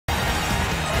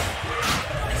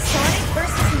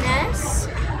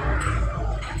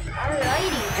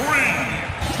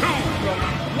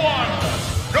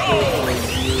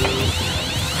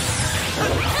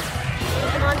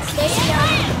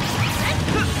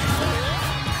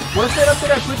What's that up to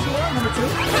that push you on, number 2?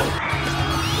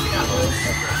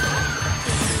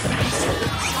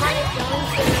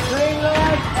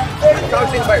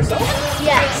 Coaching by yourself?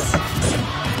 Yes.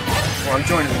 Well, I'm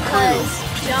joining the crew. Because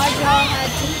Jaja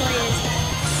had to play his.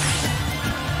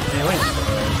 Anyway,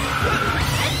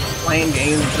 playing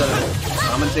games,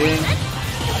 commentating.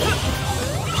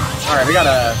 Alright, we got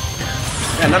a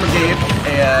Numbergabe,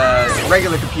 a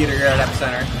regular computer here at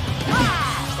Epicenter.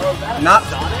 Not,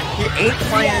 he ain't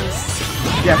playing.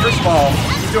 Yeah, first of all,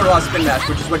 he's doing a lot of spin dash,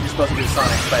 which is what you're supposed to do with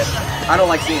Sonic, but I don't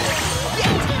like seeing it.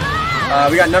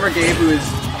 We got Numbergabe, who is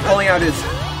pulling out his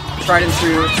tried and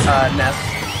true Ness.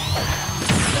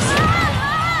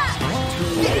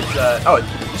 Oh,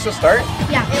 you still start?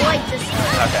 Yeah, it like just.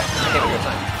 Okay, I can't do your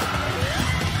time.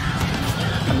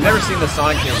 I've never seen the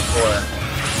Sonic game before,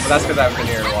 but that's because I haven't been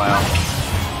here in a while.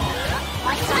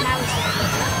 Last time I was here.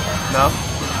 No?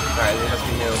 Alright, it must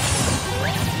be new.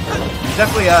 He's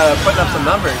definitely putting up some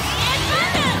numbers.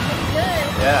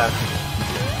 Good. Yeah.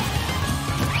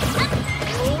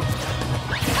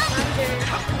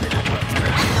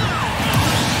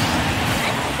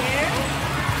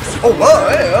 Oh, whoa,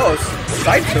 hey, oh,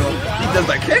 side to him. He does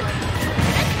that kick?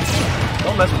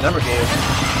 Don't mess with Numbergabe.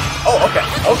 Oh, okay,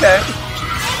 okay.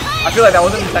 I feel like that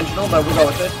wasn't intentional, but we'll go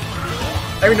with it.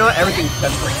 You know what? Everything's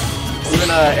intentional. Even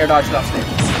air dodge stuff.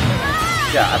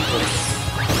 Yeah, absolutely.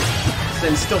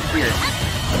 And still fear.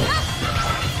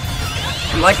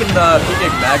 I'm liking the PJ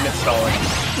Magnet stalling.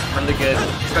 Really good,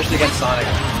 especially against Sonic.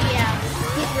 Yeah,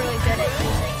 he's really good at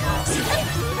using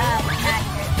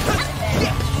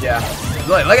magnets. Yeah.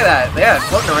 Look at that. Yeah,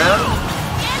 floating around.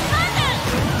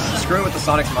 Screwing with the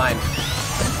Sonic's mind.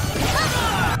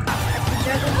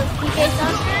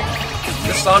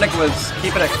 This Sonic was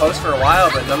keeping it close for a while,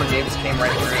 but Numbergabe just came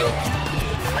right through.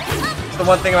 The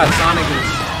one thing about Sonic is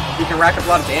he can rack up a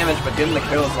lot of damage, but getting the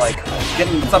kills, like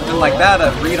getting something like that,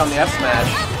 a read on the F smash.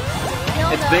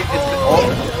 It's big. It's big. Oh,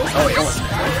 he almost.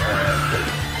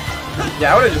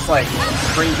 Yeah, I would have just like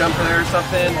spring jump there or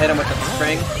something, hit him with the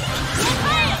string.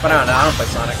 But I don't know. I don't play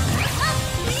Sonic.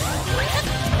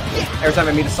 Every time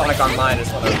I meet a Sonic online, I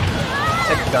just want to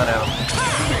take a gun out.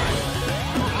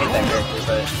 I hate that character,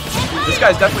 but this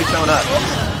guy's definitely showing up.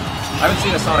 I haven't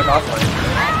seen a Sonic offline.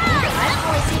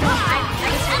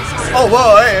 Oh,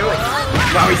 whoa, hey!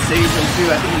 Wow, he saved him too.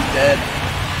 I think he's dead.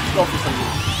 Let's go for some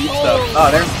deep stuff.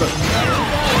 Oh, there's the...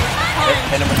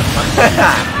 Hit him with the punch.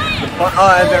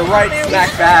 Oh, and the right smack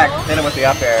back. Hit him with the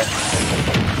up air.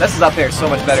 This is up air so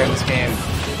much better in this game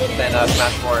than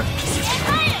Smash 4.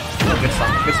 Oh, good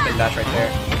song. Good spin dash right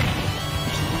there.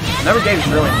 Numbergabe is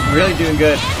really doing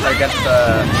good against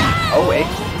oh wait.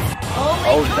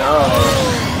 Oh no.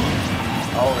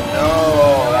 Oh no.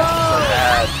 That's so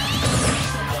bad.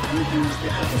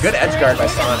 Good edge guard by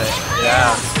Sonic.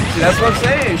 Yeah. See, that's what I'm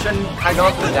saying. You shouldn't have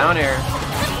gone for the down air.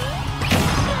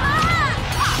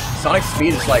 Sonic's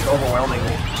speed is like overwhelming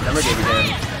Numbergabe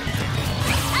again.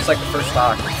 It's like the first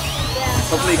stock.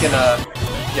 Hopefully you can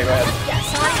yeah, go ahead. Yeah,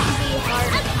 Sonic can be hard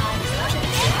at times.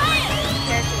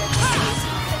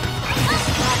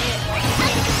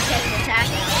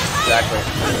 Exactly.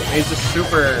 He's just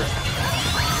super.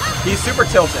 He's super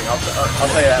tilting. I'll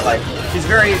tell you that. Like he's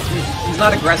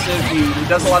not aggressive. He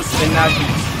does a lot of spin dash.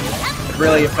 It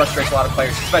really frustrates a lot of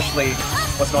players, especially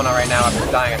what's going on right now after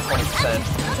dying at 20%.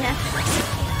 Yeah.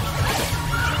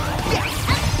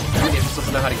 He just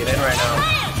doesn't know how to get in right now.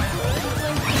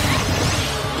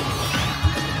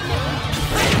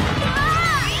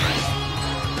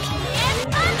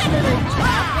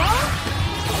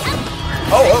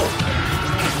 Oh,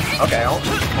 oh! Okay,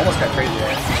 almost got crazy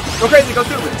there. Go crazy, go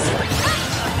stupid!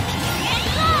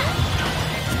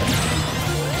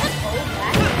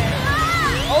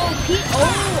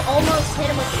 Almost hit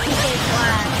him with the PK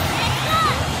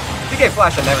Flash. PK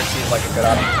Flash I never see like a good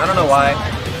option. I don't know why.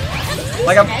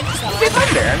 Like I'm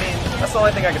there. I mean, that's the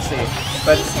only thing I can see.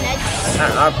 But I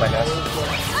don't know, I don't play Ness.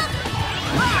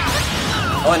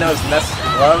 All I know is Ness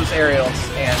loves aerials,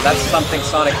 and that's something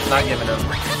Sonic is not giving him.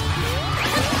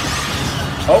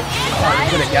 Oh,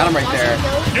 he's gonna get him right there.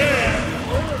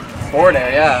 Forward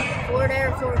air, yeah. Forward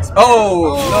air, forward spin.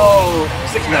 Oh, no!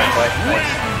 6-9 play.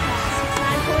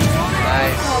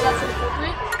 Nice. Oh, that's an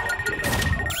improvement.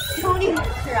 Don't even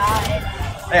cry.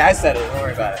 Hey, I said it. Don't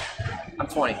worry about it. I'm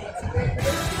 20.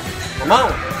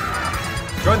 Ramon!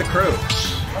 Join the crew.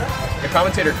 Your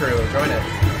commentator crew. Join it.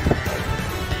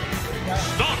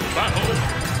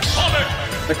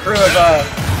 The crew of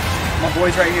my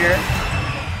boys right here.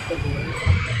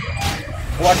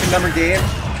 We're watching Numbergabe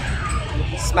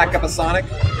smack up a Sonic.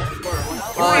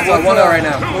 It's on 1-0 right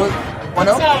now.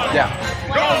 1-0? Yeah.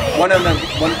 1-0.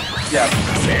 Yeah.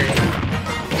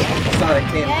 Sonic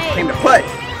came to play.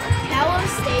 Hello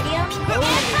Stadium.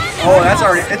 Oh,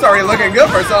 it's already looking good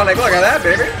for Sonic. Look at that,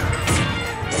 baby.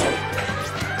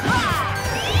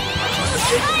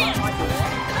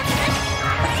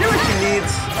 I feel like he needs.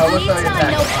 Oh, what's the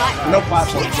attack? No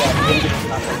platform. Yeah.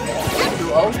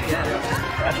 2-0? Yeah.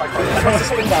 That's like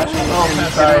spin dash. Oh,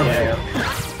 I'm sorry. Yeah.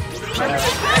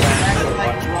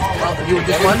 You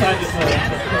just won?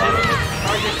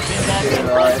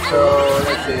 Alright, so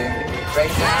let's see. Right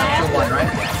now, 2-1,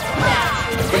 right?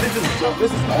 But this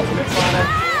is Ultimate Sonic.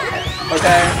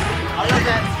 Okay.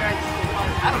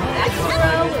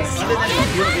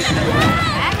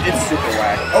 It's super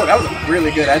whack. Oh, that was a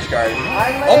really good edge guard.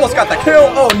 Almost got the kill.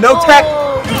 Oh, no tech.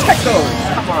 Tech those.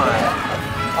 Come on.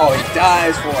 Oh, he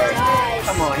dies for it.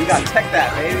 Come on, you gotta tech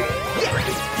that, baby.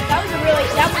 That would have been a really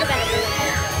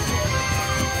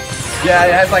Yeah,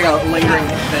 it has like a lingering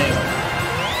thing.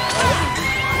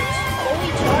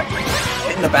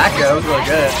 Hitting the back air, that was really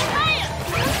good.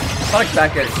 Sonic's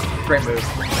back air, great move.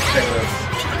 Great move.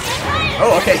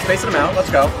 Oh, okay, spacing him out.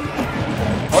 Let's go.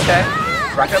 Okay,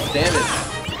 rack up the damage.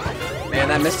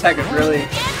 Man, that miss tech is really.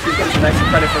 He's getting some extra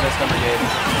credit for this Numbergabe.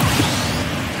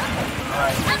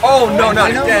 Oh no,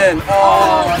 not again.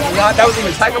 Oh, that was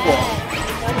even techable.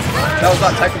 That was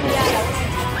not techable.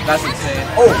 That's insane.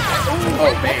 Oh,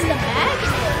 baby.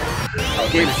 Oh,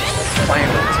 Gabe is just playing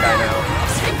with this guy now.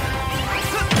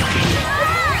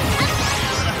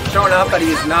 Showing off that he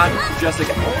is not just a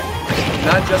Game &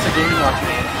 Watch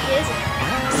man.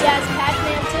 He has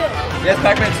Pac-Man too. He has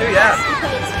Pac-Man too, yeah.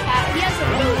 He has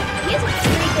a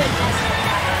pretty good Ness.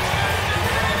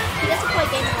 He doesn't play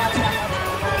Game & Watch that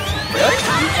much. Really?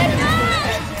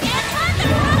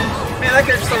 Man, that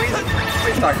character's so easy. What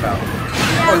are you talking about?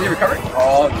 Oh, is he recovering?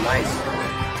 Oh, nice.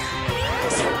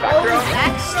 Back throw.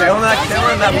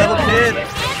 Killing that little kid.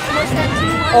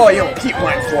 Oh, yo, keep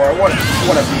line 4. What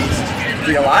a beast. Is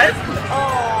he alive?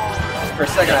 Oh. For a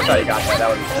second, I thought he got that. That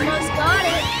would be crazy. Almost got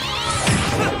it.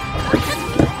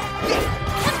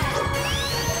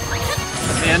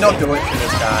 Man, don't do it to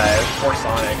this guy. Poor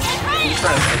Sonic. He's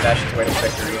trying to dash his way to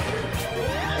victory.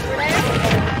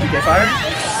 Okay, fire.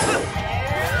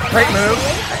 Great move.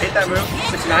 I hate that move.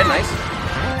 69, nice.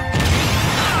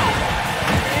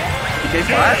 DK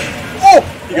flash. Oh!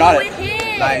 You got it.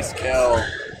 Nice kill.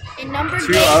 2-0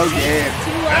 game.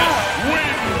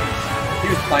 He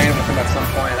was playing with him at some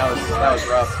point. That was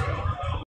rough.